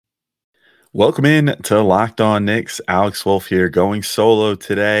Welcome in to Locked On Knicks. Alex Wolf here, going solo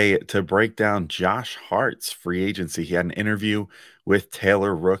today to break down Josh Hart's free agency. He had an interview with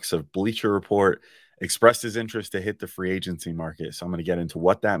Taylor Rooks of Bleacher Report, expressed his interest to hit the free agency market. So I'm going to get into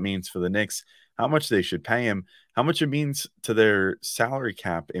what that means for the Knicks, how much they should pay him, how much it means to their salary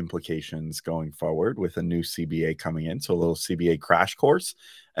cap implications going forward with a new CBA coming in. So a little CBA crash course.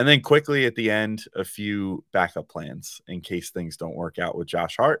 And then quickly at the end, a few backup plans in case things don't work out with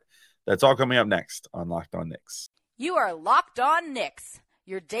Josh Hart. That's all coming up next on Locked On Knicks. You are Locked On Knicks,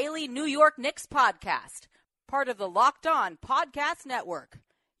 your daily New York Knicks podcast, part of the Locked On Podcast Network,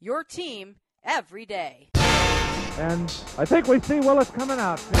 your team every day. And I think we see Willis coming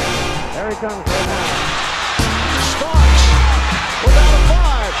out. There he comes right now. Starks without a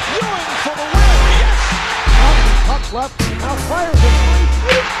five. Ewing for the win. Yes. Up left. Now fires it.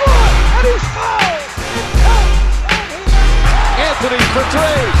 And he's good. And he's fouled. It's out. Anthony for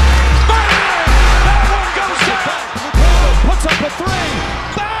three. Bang! That one goes down. Randall puts up a three.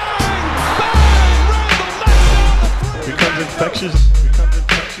 Bang! Bang! Randall knocks down the three. Becomes infectious.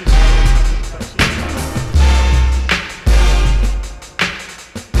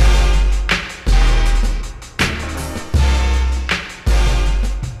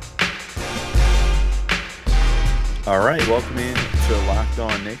 All right, welcome in to Locked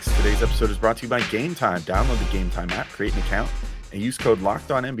On Knicks. Today's episode is brought to you by Game Time. Download the Game Time app, create an account, and use code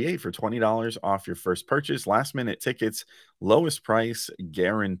LOCKEDONNBA for $20 off your first purchase. Last-minute tickets, lowest price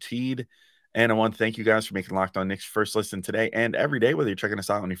guaranteed. And I want to thank you guys for making Locked On Knicks first listen today and every day, whether you're checking us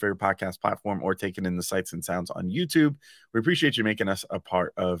out on your favorite podcast platform or taking in the sights and sounds on YouTube. We appreciate you making us a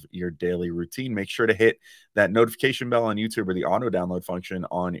part of your daily routine. Make sure to hit that notification bell on YouTube or the auto download function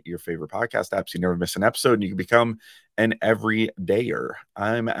on your favorite podcast apps. You never miss an episode and you can become an everydayer.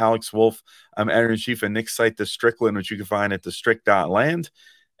 I'm Alex Wolf. I'm editor-in-chief of Knicks site, The Strickland, which you can find at thestrick.land.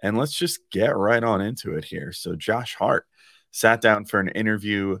 And let's just get right on into it here. So Josh Hart sat down for an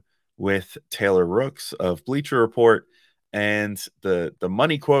interview with Taylor Rooks of Bleacher Report, and the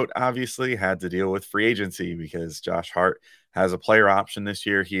money quote obviously had to deal with free agency because Josh Hart has a player option this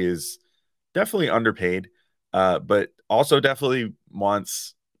year. He is definitely underpaid, but also definitely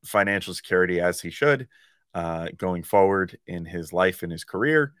wants financial security, as he should, going forward in his life and his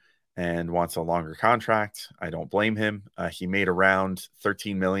career, and wants a longer contract. I don't blame him. He made around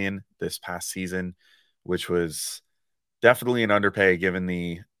 $13 million this past season, which was definitely an underpay given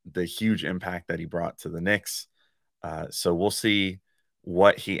the huge impact that he brought to the Knicks. So we'll see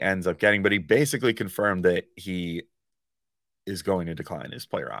what he ends up getting, but he basically confirmed that he is going to decline his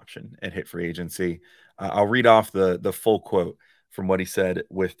player option and hit free agency. I'll read off the full quote from what he said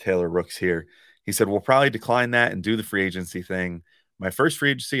with Taylor Rooks here. He said, "We'll probably decline that and do the free agency thing. My first free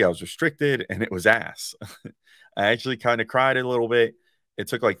agency, I was restricted and it was ass." I actually kind of cried a little bit. It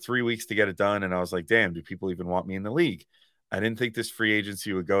took like 3 weeks to get it done. And I was like, damn, do people even want me in the league? I didn't think this free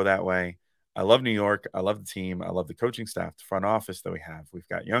agency would go that way. I love New York. I love the team. I love the coaching staff, the front office that we have. We've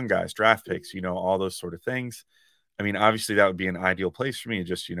got young guys, draft picks, all those sort of things. I mean, obviously that would be an ideal place for me to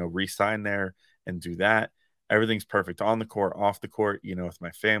just, re-sign there and do that. Everything's perfect on the court, off the court, with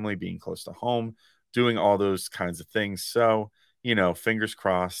my family, being close to home, doing all those kinds of things. So, fingers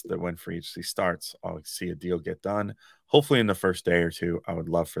crossed that when free agency starts, I'll see a deal get done. Hopefully in the first day or two. I would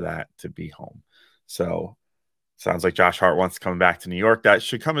love for that to be home. So sounds like Josh Hart wants to come back to New York. That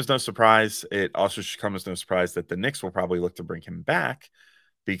should come as no surprise. It also should come as no surprise that the Knicks will probably look to bring him back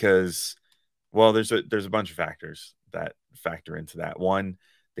because, well, there's a bunch of factors that factor into that. One,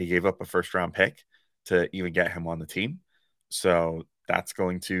 they gave up a first-round pick to even get him on the team. So that's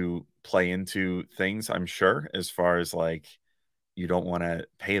going to play into things, I'm sure, as far as like you don't want to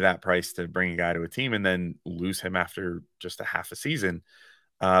pay that price to bring a guy to a team and then lose him after just a half a season.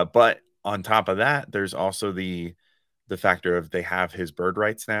 But on top of that, there's also the factor of they have his bird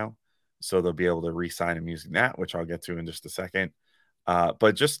rights now, so they'll be able to re-sign him using that, which I'll get to in just a second.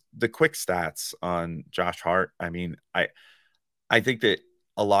 But just the quick stats on Josh Hart. I mean, I think that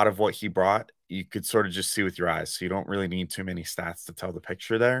a lot of what he brought, you could sort of just see with your eyes. So you don't really need too many stats to tell the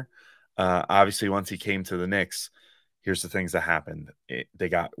picture there. Obviously, once he came to the Knicks, here's the things that happened. They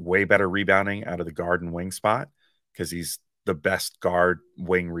got way better rebounding out of the guard and wing spot because he's the best guard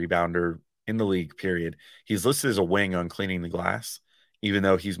wing rebounder in the league, period. He's listed as a wing on Cleaning the Glass, even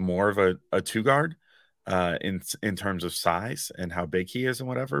though he's more of a two guard in terms of size and how big he is and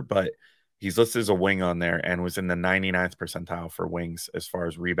whatever. But he's listed as a wing on there and was in the 99th percentile for wings as far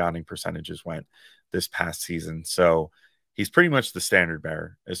as rebounding percentages went this past season. So he's pretty much the standard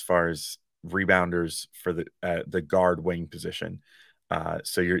bearer as far as rebounders for the guard wing position.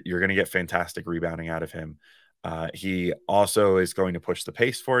 So you're going to get fantastic rebounding out of him. He also is going to push the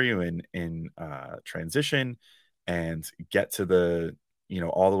pace for you in transition and get to the,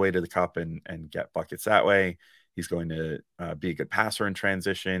 all the way to the cup and get buckets that way. He's going to be a good passer in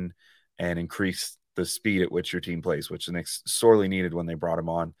transition and increase the speed at which your team plays, which the Knicks sorely needed when they brought him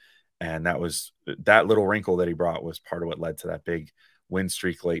on. And that little wrinkle that he brought was part of what led to that big win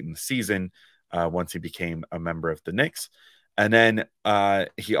streak late in the season once he became a member of the Knicks. And then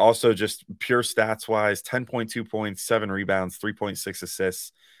he also, just pure stats wise, 10.2 points, 7 rebounds, 3.6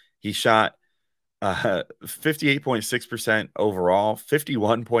 assists. He shot 58.6% overall,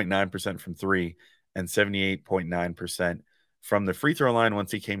 51.9% from three, and 78.9% from the free throw line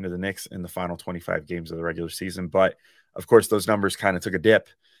once he came to the Knicks in the final 25 games of the regular season. But of course, those numbers kind of took a dip.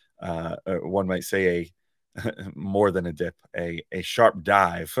 One might say more than a dip, a sharp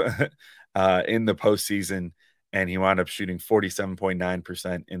dive in the postseason. And he wound up shooting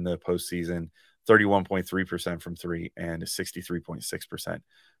 47.9% in the postseason, 31.3% from three, and 63.6%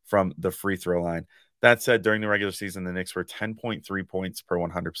 from the free throw line. That said, during the regular season, the Knicks were 10.3 points per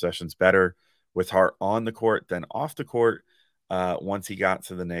 100 possessions better with Hart on the court than off the court once he got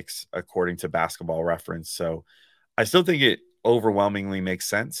to the Knicks, according to Basketball Reference. So I still think it overwhelmingly makes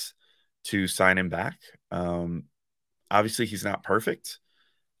sense to sign him back. Obviously, he's not perfect.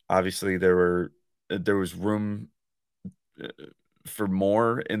 Obviously, there was room for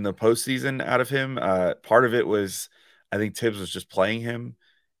more in the postseason out of him. Part of it was, I think Tibbs was just playing him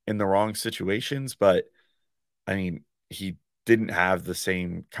in the wrong situations, but I mean, he didn't have the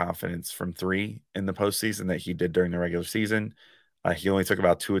same confidence from three in the postseason that he did during the regular season. He only took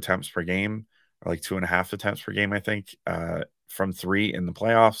about 2 attempts per game, or like 2.5 attempts per game, I think, from three in the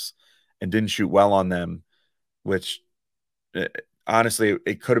playoffs, and didn't shoot well on them, which honestly,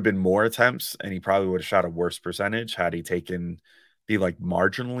 it could have been more attempts, and he probably would have shot a worse percentage had he taken the like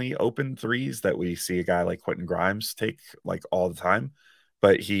marginally open threes that we see a guy like Quentin Grimes take like all the time.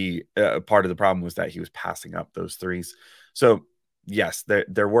 But he part of the problem was that he was passing up those threes. So yes,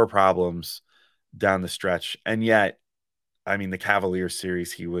 there were problems down the stretch, and yet, I mean, the Cavaliers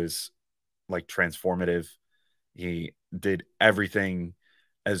series, he was like transformative. He did everything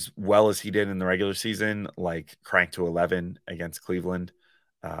as well as he did in the regular season, like cranked to 11 against Cleveland,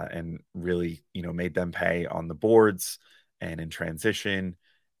 and really, made them pay on the boards and in transition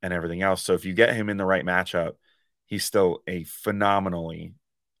and everything else. So if you get him in the right matchup, he's still a phenomenally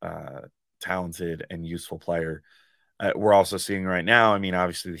talented and useful player. We're also seeing right now, I mean,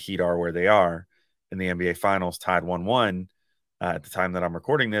 obviously the Heat are where they are in the NBA Finals, tied 1-1 at the time that I'm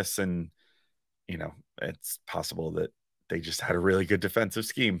recording this. And, it's possible that they just had a really good defensive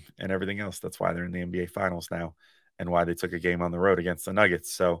scheme and everything else. That's why they're in the NBA Finals now and why they took a game on the road against the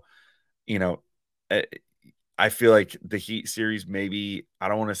Nuggets. So, I feel like the Heat series, maybe, I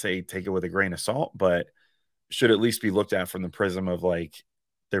don't want to say take it with a grain of salt, but should at least be looked at from the prism of like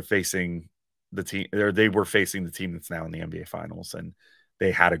they're facing the team, or they were facing the team that's now in the NBA Finals, and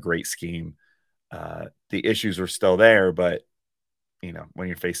they had a great scheme. The issues were still there, but when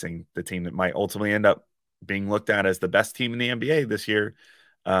you're facing the team that might ultimately end up being looked at as the best team in the NBA this year,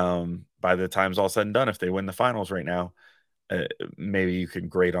 by the time's all said and done, if they win the finals right now, maybe you can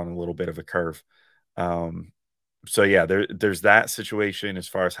grade on a little bit of a curve. So yeah, there's that situation as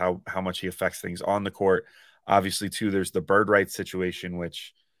far as how much he affects things on the court. Obviously, too, there's the bird rights situation,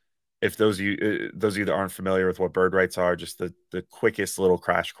 which, if those of you that aren't familiar with what bird rights are, just the quickest little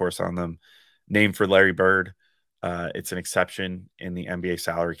crash course on them. Named for Larry Bird. It's an exception in the NBA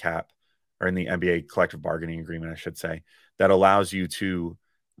salary cap, or in the NBA collective bargaining agreement, I should say, that allows you to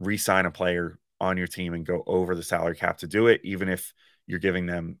re-sign a player on your team and go over the salary cap to do it, even if you're giving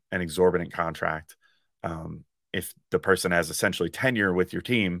them an exorbitant contract. If the person has essentially tenure with your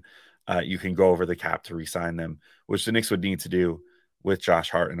team, you can go over the cap to re-sign them, which the Knicks would need to do with Josh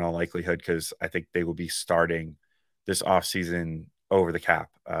Hart in all likelihood, because I think they will be starting this offseason over the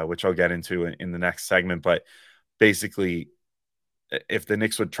cap, which I'll get into in the next segment. But basically, if the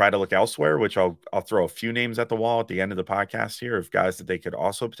Knicks would try to look elsewhere, which I'll throw a few names at the wall at the end of the podcast here of guys that they could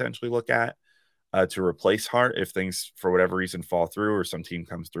also potentially look at to replace Hart if things for whatever reason fall through, or some team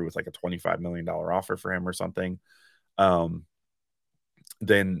comes through with like a $25 million offer for him or something,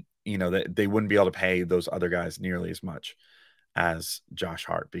 then they wouldn't be able to pay those other guys nearly as much as Josh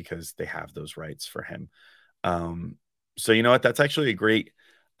Hart because they have those rights for him. So you know what? That's actually a great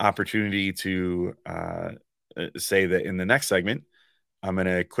opportunity to say that in the next segment, I'm going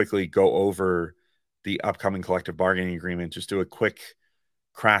to quickly go over the upcoming collective bargaining agreement, just do a quick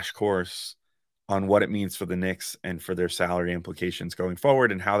crash course on what it means for the Knicks and for their salary implications going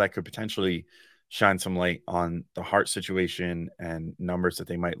forward, and how that could potentially shine some light on the Hart situation and numbers that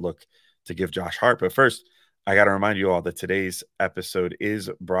they might look to give Josh Hart. But first, I got to remind you all that today's episode is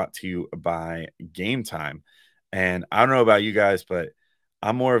brought to you by Game Time. And I don't know about you guys, but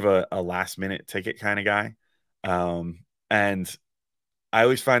I'm more of a last minute ticket kind of guy. And I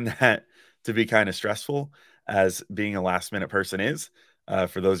always find that to be kind of stressful, as being a last minute person is.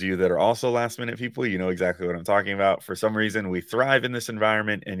 For those of you that are also last minute people, you know exactly what I'm talking about. For some reason, we thrive in this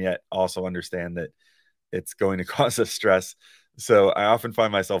environment and yet also understand that it's going to cause us stress. So I often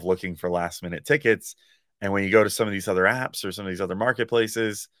find myself looking for last minute tickets. And when you go to some of these other apps or some of these other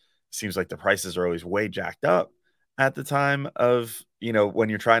marketplaces, it seems like the prices are always way jacked up at the time of, when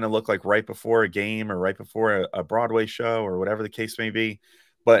you're trying to look like right before a game or right before a Broadway show or whatever the case may be.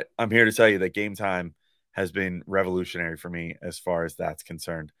 But I'm here to tell you that Game Time has been revolutionary for me as far as that's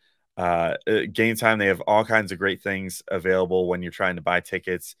concerned. Game Time, they have all kinds of great things available when you're trying to buy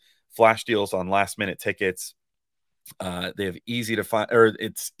tickets, flash deals on last minute tickets. They have easy to find, or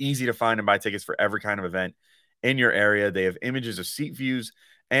it's easy to find and buy tickets for every kind of event in your area. They have images of seat views,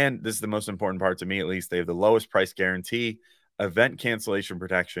 and this is the most important part to me, at least. They have the lowest price guarantee, event cancellation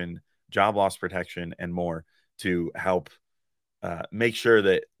protection, job loss protection, and more to help make sure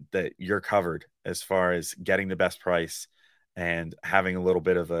that you're covered as far as getting the best price and having a little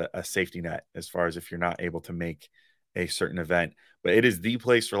bit of a safety net as far as if you're not able to make a certain event. But it is the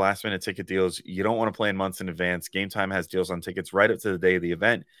place for last minute ticket deals. You don't want to plan months in advance. Game Time has deals on tickets right up to the day of the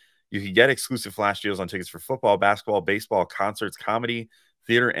event. You can get exclusive flash deals on tickets for football, basketball, baseball, concerts, comedy,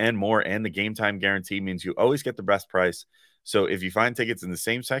 theater, and more. And the Game Time guarantee means you always get the best price. So if you find tickets in the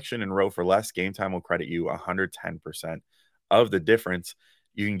same section and row for less, Game Time will credit you 110% of the difference.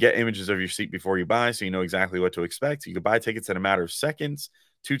 You can get images of your seat before you buy, so you know exactly what to expect. You can buy tickets in a matter of seconds,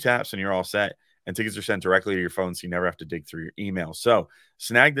 2 taps, and you're all set. And tickets are sent directly to your phone, so you never have to dig through your email. So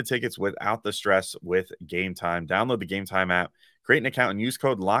snag the tickets without the stress with Game Time. Download the Game Time app, create an account, and use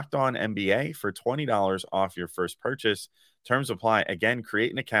code LOCKEDONNBA for $20 off your first purchase. Terms apply. Again,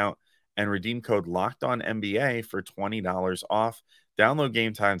 create an account and redeem code LOCKEDONNBA for $20 off. Download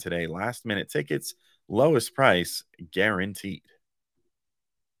Game Time today. Last minute tickets, lowest price guaranteed.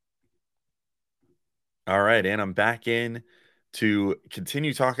 All right, and I'm back in to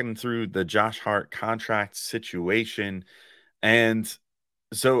continue talking through the Josh Hart contract situation. And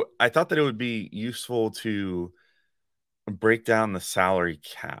so I thought that it would be useful to break down the salary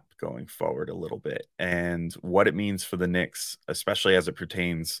cap going forward a little bit and what it means for the Knicks, especially as it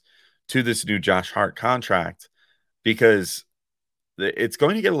pertains to this new Josh Hart contract, because it's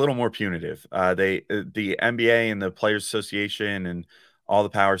going to get a little more punitive. The NBA and the Players Association and all the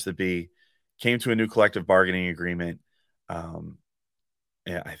powers that be came to a new collective bargaining agreement. Um,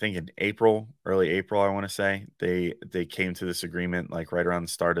 yeah, I think in April, early April, I want to say they came to this agreement like right around the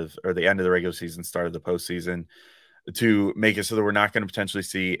start of or the end of the regular season, start of the postseason, to make it so that we're not going to potentially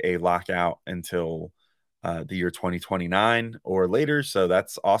see a lockout until the year 2029 or later. So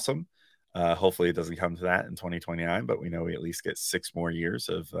that's awesome. Hopefully, it doesn't come to that in 2029, but we know we at least get 6 more years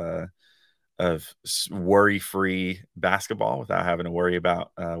of worry-free basketball without having to worry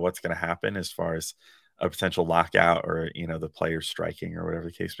about what's going to happen as far as a potential lockout or the players striking or whatever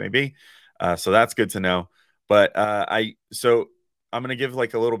the case may be. So that's good to know. But I'm going to give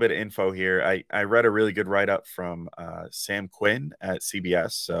like a little bit of info here. I read a really good write-up from Sam Quinn at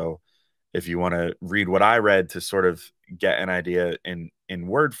CBS. So if you want to read what I read to sort of get an idea in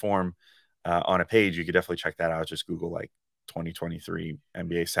word form on a page, you could definitely check that out. Just Google like 2023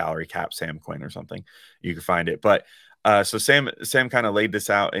 NBA salary cap Sam Quinn or something. You can find it. But so Sam kind of laid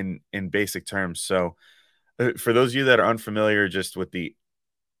this out in basic terms. So for those of you that are unfamiliar just with the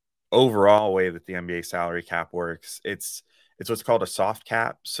overall way that the NBA salary cap works, it's what's called a soft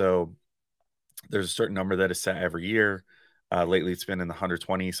cap. So there's a certain number that is set every year. Lately, it's been in the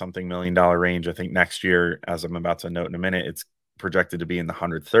 120 something $million range. I think next year, as I'm about to note in a minute, it's projected to be in the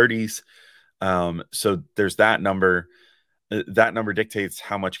 130s. So there's that number. That number dictates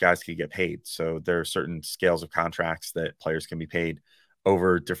how much guys can get paid. So there are certain scales of contracts that players can be paid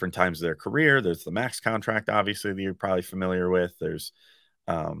over different times of their career. There's the max contract, obviously, that you're probably familiar with. There's,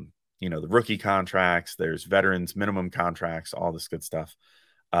 the rookie contracts. There's veterans minimum contracts, all this good stuff.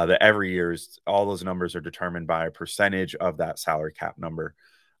 That every year all those numbers are determined by a percentage of that salary cap number,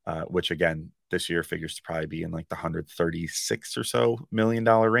 which again, this year figures to probably be in like the 136 or so $million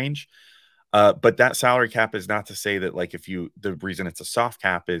range. But that salary cap is not to say that like the reason it's a soft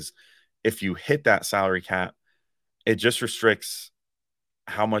cap is if you hit that salary cap, it just restricts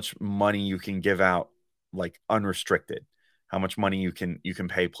how much money you can give out like unrestricted, how much money you can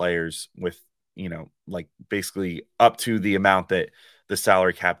pay players with, like basically up to the amount that the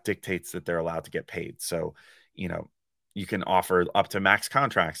salary cap dictates that they're allowed to get paid. So, you can offer up to max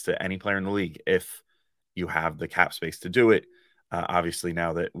contracts to any player in the league if you have the cap space to do it. Obviously,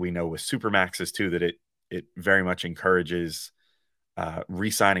 now that we know with Supermaxes too, that it very much encourages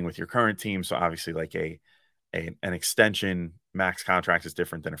re-signing with your current team. So obviously, like an extension max contract is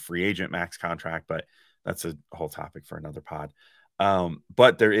different than a free agent max contract, but that's a whole topic for another pod.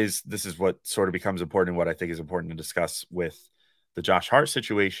 But this is what sort of becomes important, and what I think is important to discuss with the Josh Hart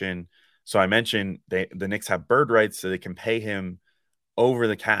situation. So I mentioned the Knicks have bird rights, so they can pay him over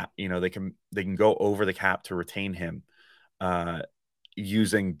the cap. They can go over the cap to retain him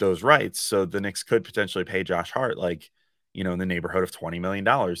using those rights. So the Knicks could potentially pay Josh Hart in the neighborhood of $20 million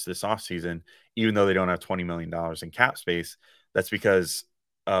this offseason, even though they don't have $20 million in cap space. That's because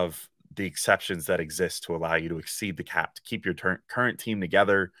of the exceptions that exist to allow you to exceed the cap to keep your current team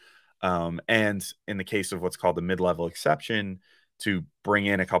together. And in the case of what's called the mid-level exception, to bring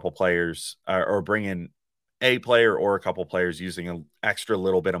in a couple players or bring in a player or a couple players using an extra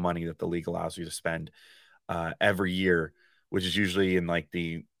little bit of money that the league allows you to spend every year, which is usually in like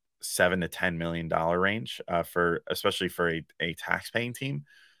the $7 to $10 million range especially for a tax paying team,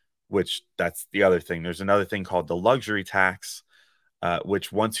 which that's the other thing. There's another thing called the luxury tax,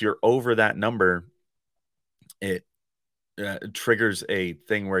 which once you're over that number, it triggers a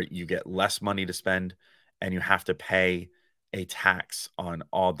thing where you get less money to spend and you have to pay a tax on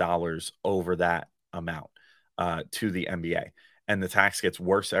all dollars over that amount to the NBA. And the tax gets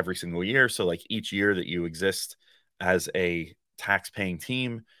worse every single year. So like each year that you exist as a tax paying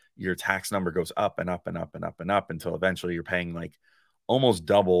team, your tax number goes up and up and up and up and up until eventually you're paying like almost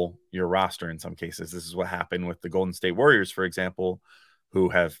double your roster in some cases. This is what happened with the Golden State Warriors, for example, who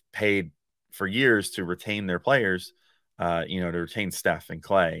have paid for years to retain their players, to retain Steph and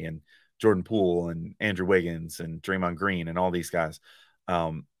Clay and Jordan Poole and Andrew Wiggins and Draymond Green and all these guys.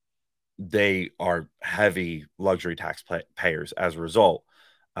 They are heavy luxury tax payers as a result,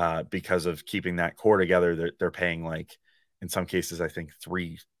 because of keeping that core together. They're paying like, in some cases, I think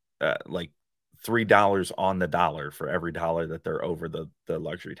 $3 on the dollar for every dollar that they're over the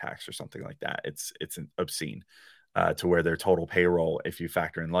luxury tax or something like that. It's obscene, to where their total payroll, if you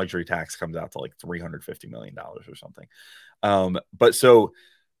factor in luxury tax, comes out to like $350 million or something. But so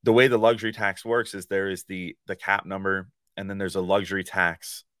the way the luxury tax works is there is the cap number, and then there's a luxury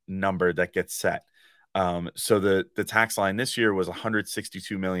tax number that gets set. So the tax line this year was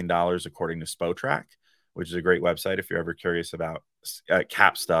 $162 million, according to Spotrac, which is a great website if you're ever curious about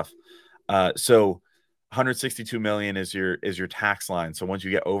cap stuff. So 162 million is your tax line. So once you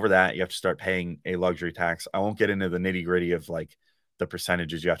get over that, you have to start paying a luxury tax. I won't get into the nitty gritty of like the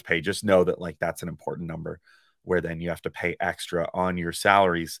percentages you have to pay. Just know that like that's an important number, where then you have to pay extra on your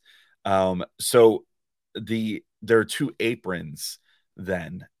salaries. So there are two aprons.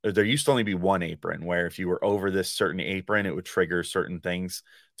 Then there used to only be one apron, where if you were over this certain apron, it would trigger certain things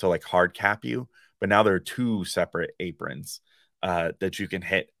to like hard cap you. But now there are two separate aprons that you can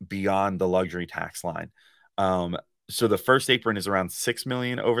hit beyond the luxury tax line. So the first apron is around 6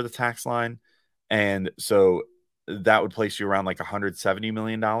 million over the tax line, and so that would place you around like $170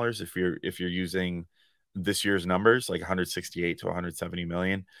 million if you're using this year's numbers, like 168 to 170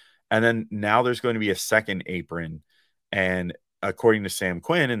 million. And then now there's going to be a second apron, and according to Sam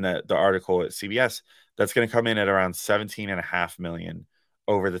Quinn in the article at CBS, that's going to come in at around 17.5 million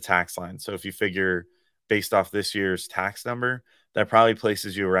over the tax line. So if you figure based off this year's tax number, that probably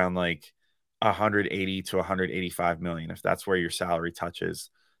places you around like 180 to 185 million. If that's where your salary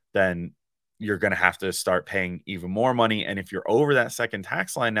touches, then you're going to have to start paying even more money. And if you're over that second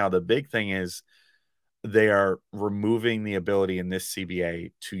tax line, now the big thing is they are removing the ability in this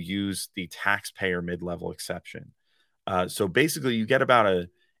CBA to use the taxpayer mid-level exception. So basically you get about a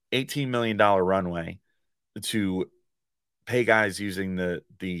 $18 million runway to pay guys using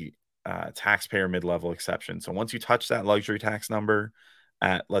the taxpayer mid-level exception. So once you touch that luxury tax number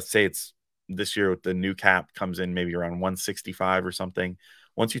at, let's say it's this year with the new cap comes in maybe around 165 or something.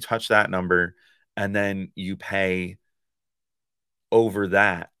 Once you touch that number and then you pay over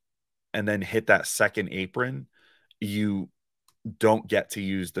that and then hit that second apron, you don't get to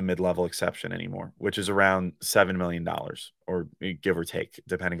use the mid-level exception anymore, which is around $7 million or give or take,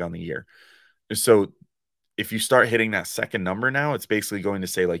 depending on the year. So if you start hitting that second number now, it's basically going to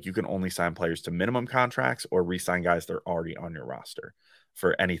say like you can only sign players to minimum contracts or re-sign guys that are already on your roster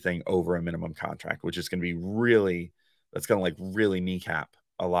for anything over a minimum contract, which is going to be that's going to like really kneecap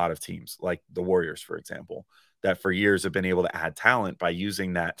a lot of teams like the Warriors, for example, that for years have been able to add talent by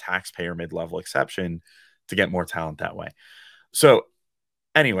using that taxpayer mid-level exception to get more talent that way. So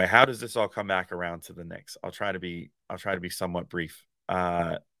anyway, how does this all come back around to the Knicks? I'll try to be somewhat brief.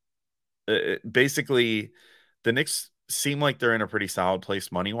 Basically, the Knicks seem like they're in a pretty solid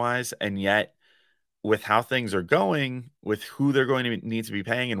place money-wise, and yet with how things are going, with who they're going to need to be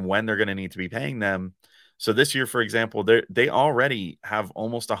paying and when they're going to need to be paying them. So this year, for example, they already have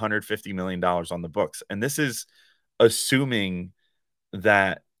almost $150 million on the books. And this is assuming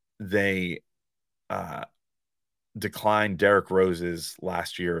that they declined Derrick Rose's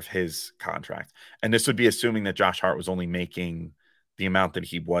last year of his contract. And this would be assuming that Josh Hart was only making the amount that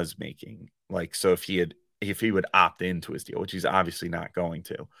he was making. Like, so if he would opt into his deal, which he's obviously not going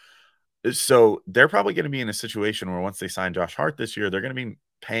to. So they're probably going to be in a situation where once they sign Josh Hart this year, they're going to be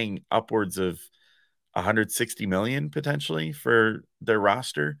paying upwards of 160 million potentially for their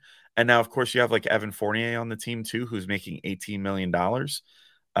roster. And now, of course, you have like Evan Fournier on the team too, who's making $18 million.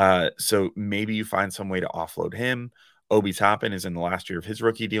 So maybe you find some way to offload him. Obi Toppin is in the last year of his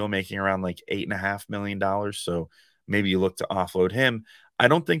rookie deal, making around like $8.5 million. So maybe you look to offload him. I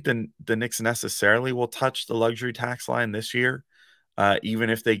don't think the Knicks necessarily will touch the luxury tax line this year, even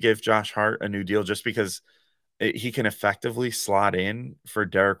if they give Josh Hart a new deal, just because he can effectively slot in for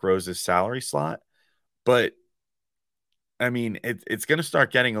Derrick Rose's salary slot. But I mean, it's going to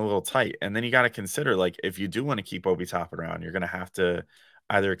start getting a little tight. And then you got to consider, like, if you do want to keep Obi Toppin around, you're going to have to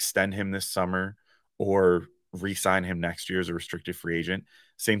either extend him this summer or re-sign him next year as a restricted free agent.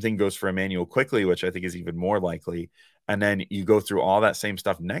 Same thing goes for Emmanuel Quickly, which I think is even more likely. And then you go through all that same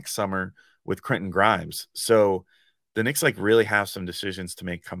stuff next summer with Quentin Grimes. So the Knicks like really have some decisions to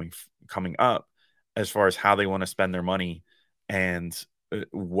make coming up as far as how they want to spend their money and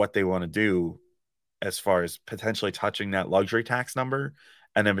what they want to do as far as potentially touching that luxury tax number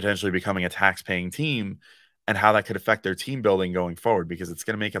and then potentially becoming a tax paying team, and how that could affect their team building going forward, because it's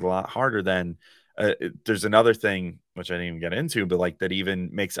going to make it a lot harder than there's another thing, which I didn't even get into, but like that even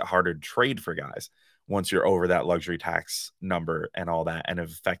makes it harder to trade for guys once you're over that luxury tax number and all that, and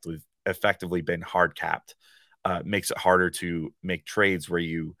have effectively been hard capped. Makes it harder to make trades where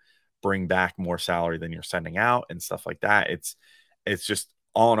you bring back more salary than you're sending out and stuff like that. It's just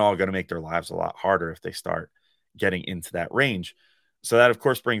all in all going to make their lives a lot harder if they start getting into that range. So that, of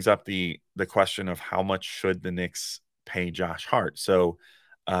course, brings up the question of how much should the Knicks pay Josh Hart. So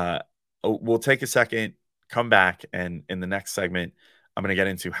we'll take a second, come back, and in the next segment, I'm going to get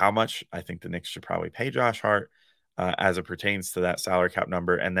into how much I think the Knicks should probably pay Josh Hart as it pertains to that salary cap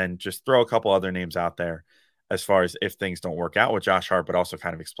number, and then just throw a couple other names out there as far as if things don't work out with Josh Hart, but also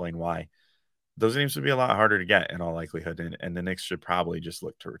kind of explain why those names would be a lot harder to get in all likelihood, and the Knicks should probably just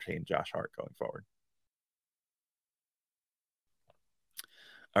look to retain Josh Hart going forward.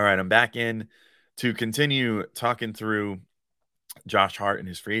 All right, I'm back in to continue talking through Josh Hart and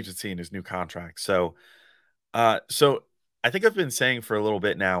his free agency and his new contract. So I think I've been saying for a little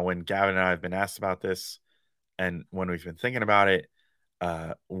bit now, when Gavin and I have been asked about this and when we've been thinking about it,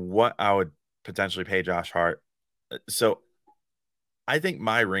 what I would potentially pay Josh Hart. So I think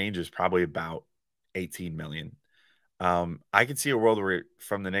my range is probably about 18 million. I could see a world where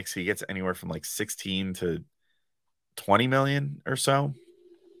from the Knicks he gets anywhere from like 16 to 20 million or so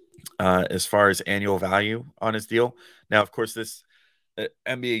as far as annual value on his deal. Now, of course, this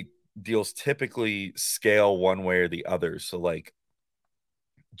NBA deals typically scale one way or the other. So like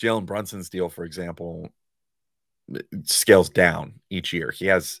Jalen Brunson's deal, for example, scales down each year. He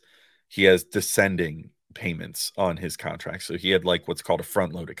has descending payments on his contract. So he had like what's called a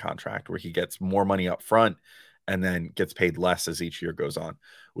front loaded contract, where he gets more money up front and then gets paid less as each year goes on,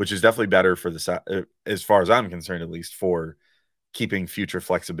 which is definitely better for the, as far as I'm concerned, at least, for keeping future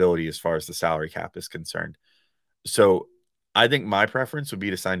flexibility as far as the salary cap is concerned. So I think my preference would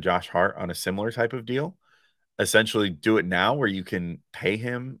be to sign Josh Hart on a similar type of deal. Essentially do it now where you can pay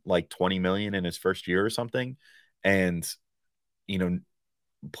him like 20 million in his first year or something, and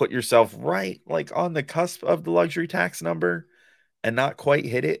put yourself right like on the cusp of the luxury tax number and not quite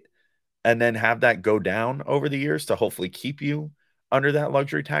hit it, and then have that go down over the years to hopefully keep you under that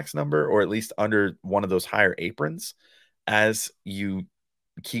luxury tax number, or at least under one of those higher aprons, as you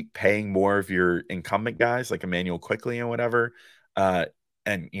keep paying more of your incumbent guys like Emmanuel Quickly and whatever, and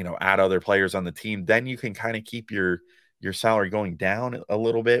add other players on the team. Then you can kind of keep your salary going down a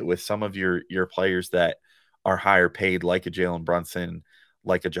little bit with some of your players that are higher paid, like a Jalen Brunson,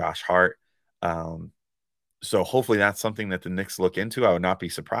 like a Josh Hart. So hopefully that's something that the Knicks look into. I would not be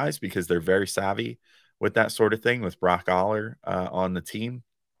surprised, because they're very savvy with that sort of thing with Brock Aller on the team.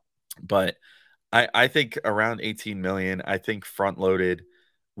 But I think around 18 million, I think front loaded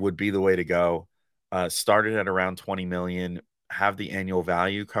would be the way to go. Started at around 20 million, have the annual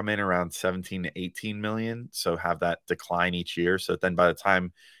value come in around 17 to 18 million. So have that decline each year. So then by the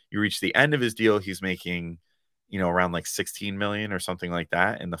time you reach the end of his deal, he's making, around like 16 million or something like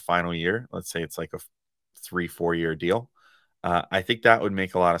that in the final year. Let's say it's like a 3-4 year deal. I think that would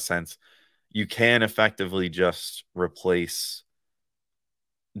make a lot of sense. you can effectively just replace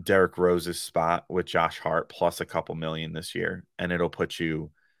Derrick Rose's spot with Josh Hart plus a couple million this year, and it'll put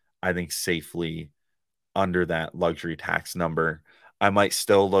you, I think, safely under that luxury tax number. I might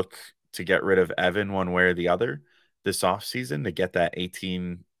still look to get rid of Evan one way or the other this offseason to get that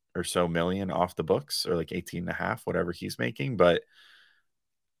 18 or so million off the books, or like 18 and a half, whatever he's making. But,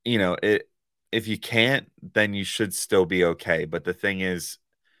 if you can't, then you should still be okay. But the thing is,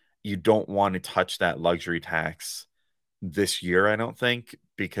 you don't want to touch that luxury tax this year, I don't think,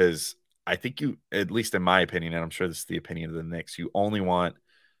 because I think you, at least in my opinion, and I'm sure this is the opinion of the Knicks, you only want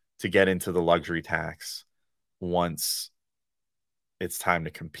to get into the luxury tax once it's time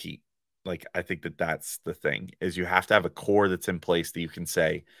to compete. Like, I think that that's the thing, is you have to have a core that's in place that you can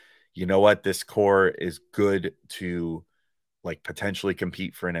say, you know what, this core is good to like potentially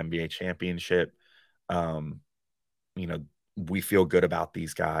compete for an NBA championship. Um, you know, we feel good about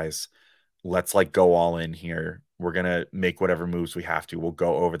these guys. Let's like go all in here. We're gonna make whatever moves we have to. We'll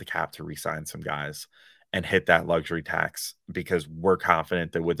go over the cap to re-sign some guys and hit that luxury tax, because we're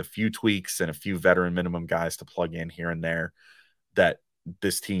confident that with a few tweaks and a few veteran minimum guys to plug in here and there, that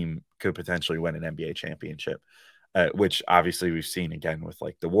this team could potentially win an NBA championship. Which obviously we've seen again with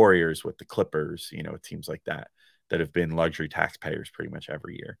like the Warriors, with the Clippers, teams like that have been luxury taxpayers pretty much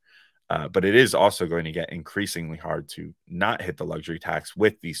every year. But it is also going to get increasingly hard to not hit the luxury tax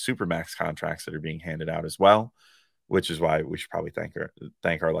with these supermax contracts that are being handed out as well, which is why we should probably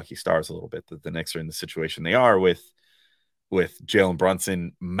thank our lucky stars a little bit that the Knicks are in the situation they are with Jalen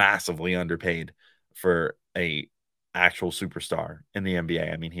Brunson massively underpaid for a actual superstar in the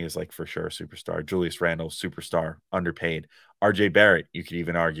NBA. I mean, he is like for sure a superstar. Julius Randle, superstar, underpaid. RJ Barrett, you could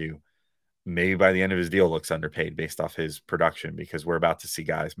even argue, maybe by the end of his deal looks underpaid based off his production, because we're about to see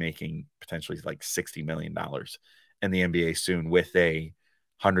guys making potentially like $60 million in the NBA soon with a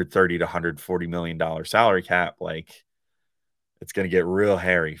 $130 to $140 million salary cap. Like, it's going to get real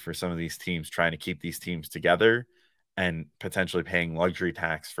hairy for some of these teams trying to keep these teams together and potentially paying luxury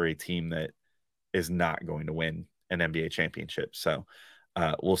tax for a team that is not going to win an NBA championship. So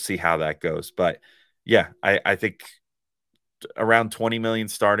we'll see how that goes. But yeah, I think around 20 million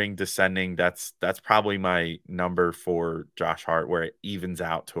starting, descending, that's probably my number for Josh Hart, where it evens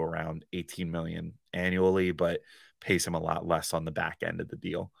out to around 18 million annually, but pays him a lot less on the back end of the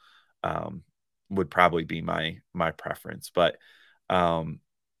deal. Would probably be my preference. But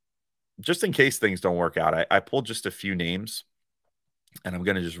just in case things don't work out, I pulled just a few names, and I'm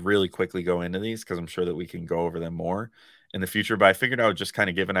going to just really quickly go into these because I'm sure that we can go over them more in the future. But I figured I would just kind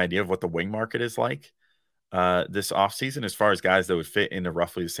of give an idea of what the wing market is like this offseason, as far as guys that would fit into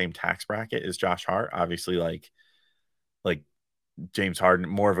roughly the same tax bracket as Josh Hart. Obviously, like James Harden,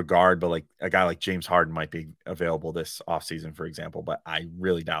 more of a guard, but like a guy like James Harden might be available this offseason, for example. But I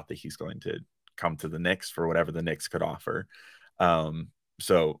really doubt that he's going to come to the Knicks for whatever the Knicks could offer.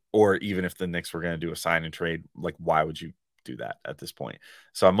 Or even if the Knicks were going to do a sign and trade, like, why would you do that at this point?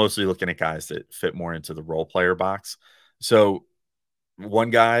 So I'm mostly looking at guys that fit more into the role player box. So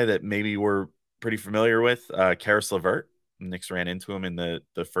one guy that maybe we're pretty familiar with, Karis LeVert. Knicks ran into him in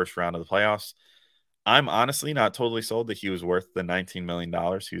the first round of the playoffs. I'm honestly not totally sold that he was worth the $19 million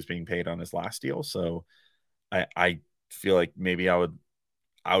he was being paid on his last deal. So I feel like maybe I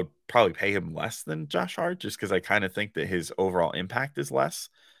would probably pay him less than Josh Hart, just because I kind of think that his overall impact is less.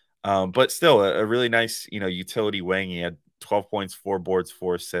 But still a really nice, utility wing. He had 12 points, 4 boards,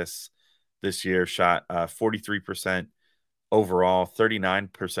 4 assists this year, shot 43% overall,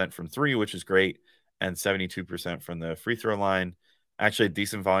 39% from 3, which is great, and 72% from the free throw line. Actually, a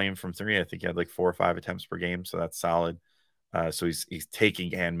decent volume from 3. I think he had like 4 or 5 attempts per game, so that's solid. So he's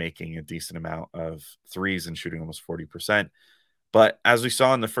taking and making a decent amount of threes and shooting almost 40%. But as we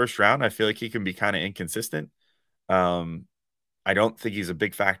saw in the first round, I feel like he can be kind of inconsistent. I don't think he's a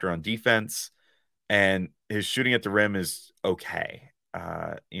big factor on defense, and his shooting at the rim is okay.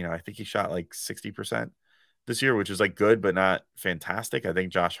 I think he shot like 60% this year, which is like good, but not fantastic. I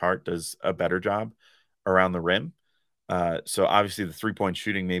think Josh Hart does a better job around the rim. So obviously the 3-point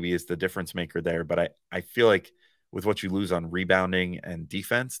shooting maybe is the difference maker there, but I feel like with what you lose on rebounding and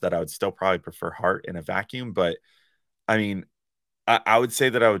defense, that I would still probably prefer Hart in a vacuum. But I mean, I would say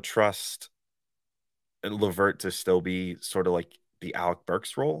that I would trust LeVert to still be sort of like the Alec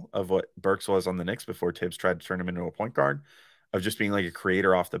Burks role of what Burks was on the Knicks before Tibbs tried to turn him into a point guard, of just being like a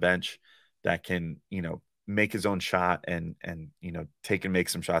creator off the bench that can, make his own shot and take and make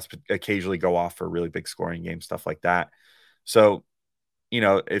some shots, but occasionally go off for a really big scoring game, stuff like that. So,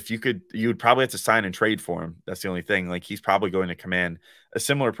 if you would probably have to sign and trade for him. That's the only thing. Like, he's probably going to command a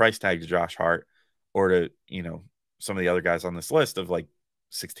similar price tag to Josh Hart, or to, some of the other guys on this list, of like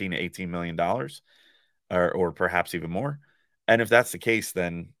 $16 to $18 million, or perhaps even more. And if that's the case,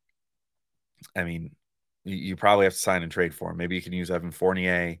 then I mean, you probably have to sign and trade for him. Maybe you can use Evan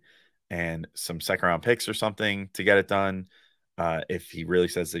Fournier and some second round picks or something to get it done. If he really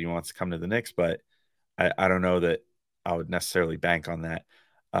says that he wants to come to the Knicks, but I don't know that I would necessarily bank on that.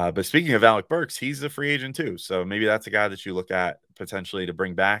 But speaking of Alec Burks, he's a free agent too. So maybe that's a guy that you look at potentially to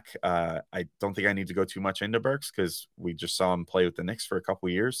bring back. I don't think I need to go too much into Burks because we just saw him play with the Knicks for a couple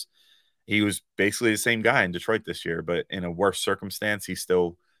of years. He was basically the same guy in Detroit this year, but in a worse circumstance, he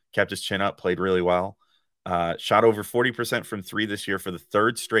still kept his chin up, played really well. Shot over 40% from three this year for the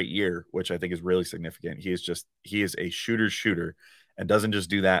third straight year, which I think is really significant. He is a shooter's shooter and doesn't just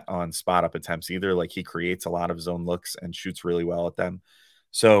do that on spot up attempts either. Like, he creates a lot of his own looks and shoots really well at them.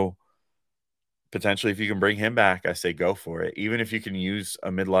 So potentially, if you can bring him back, I say go for it. Even if you can use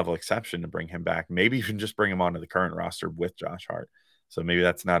a mid-level exception to bring him back, maybe you can just bring him onto the current roster with Josh Hart. So maybe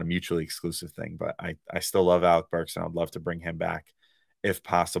that's not a mutually exclusive thing, but I still love Alec Burks, and I'd love to bring him back if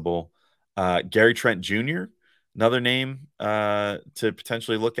possible. Gary Trent Jr., another name to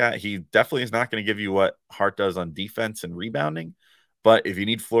potentially look at. He definitely is not going to give you what Hart does on defense and rebounding, but if you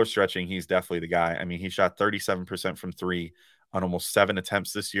need floor stretching, he's definitely the guy. I mean, he shot 37% from three on almost 7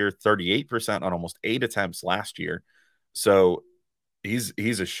 attempts this year, 38% on almost 8 attempts last year. So he's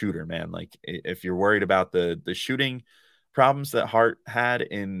a shooter, man. Like, if you're worried about the shooting problems that Hart had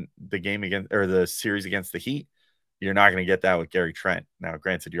in the game against, or the series against the Heat, you're not going to get that with Gary Trent. Now,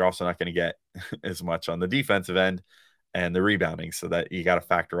 granted, you're also not going to get as much on the defensive end and the rebounding, so that you got to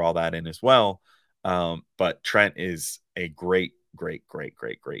factor all that in as well. But Trent is a great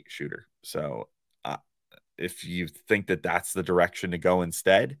shooter. So if you think that that's the direction to go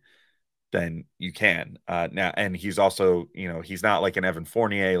instead, then you can. Now, and he's also, he's not like an Evan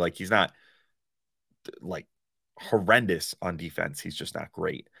Fournier. Like, he's not like horrendous on defense. He's just not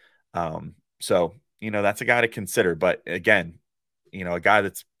great. So, that's a guy to consider. But again, a guy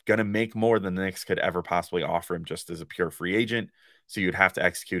that's going to make more than the Knicks could ever possibly offer him just as a pure free agent. So you'd have to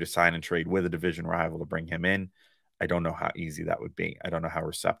execute a sign and trade with a division rival to bring him in. I don't know how easy that would be. I don't know how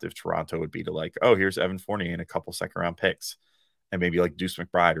receptive Toronto would be to, like, oh, here's Evan Fournier and a couple second-round picks, and maybe like Deuce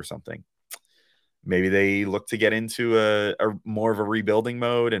McBride or something. Maybe they look to get into a more of a rebuilding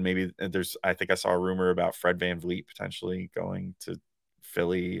mode, and maybe I think I saw a rumor about Fred VanVleet potentially going to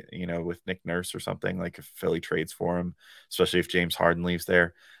Philly, with Nick Nurse or something, like if Philly trades for him, especially if James Harden leaves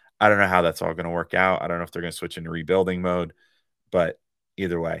there. I don't know how that's all going to work out. I don't know if they're going to switch into rebuilding mode, but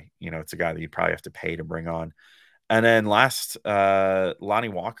either way, it's a guy that you probably have to pay to bring on. And then last, Lonnie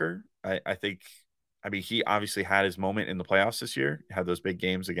Walker, I think, he obviously had his moment in the playoffs this year. He had those big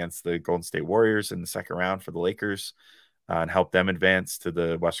games against the Golden State Warriors in the second round for the Lakers, and helped them advance to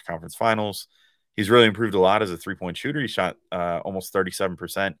the Western Conference Finals. He's really improved a lot as a three-point shooter. He shot almost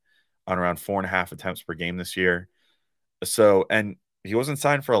 37% on around 4.5 attempts per game this year. So, and he wasn't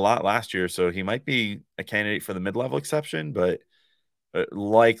signed for a lot last year, so he might be a candidate for the mid-level exception, but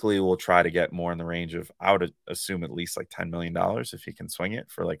likely will try to get more in the range of, I would assume, at least like $10 million if he can swing it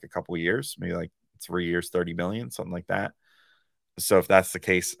for like a couple of years, maybe like 3 years, 30 million, something like that. So if that's the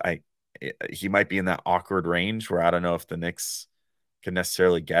case, he might be in that awkward range where I don't know if the Knicks can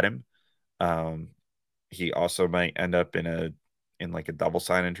necessarily get him. He also might end up in like a double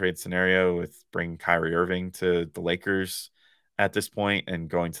sign and trade scenario with bringing Kyrie Irving to the Lakers at this point and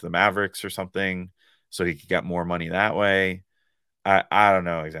going to the Mavericks or something, so he could get more money that way. I don't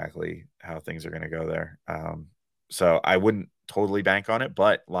know exactly how things are going to go there. So I wouldn't totally bank on it,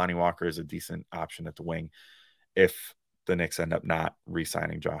 but Lonnie Walker is a decent option at the wing if the Knicks end up not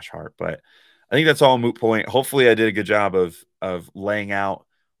re-signing Josh Hart. But I think that's all a moot point. Hopefully I did a good job of laying out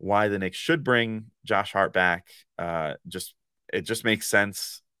why the Knicks should bring Josh Hart back. It just makes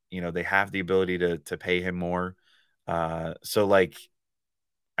sense. They have the ability to pay him more. So like,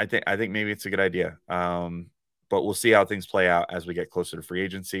 I think maybe it's a good idea. But we'll see how things play out as we get closer to free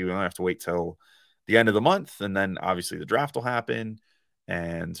agency. We don't have to wait till the end of the month, and then obviously the draft will happen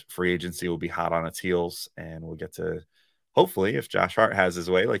and free agency will be hot on its heels, and we'll get to, hopefully, if Josh Hart has his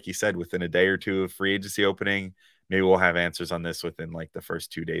way, like he said, within a day or two of free agency opening, maybe we'll have answers on this within like the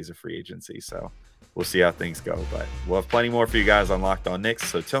first 2 days of free agency. So we'll see how things go, but we'll have plenty more for you guys on Locked On Knicks.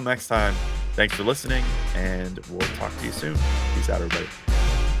 So till next time, thanks for listening, and we'll talk to you soon. Peace out, everybody.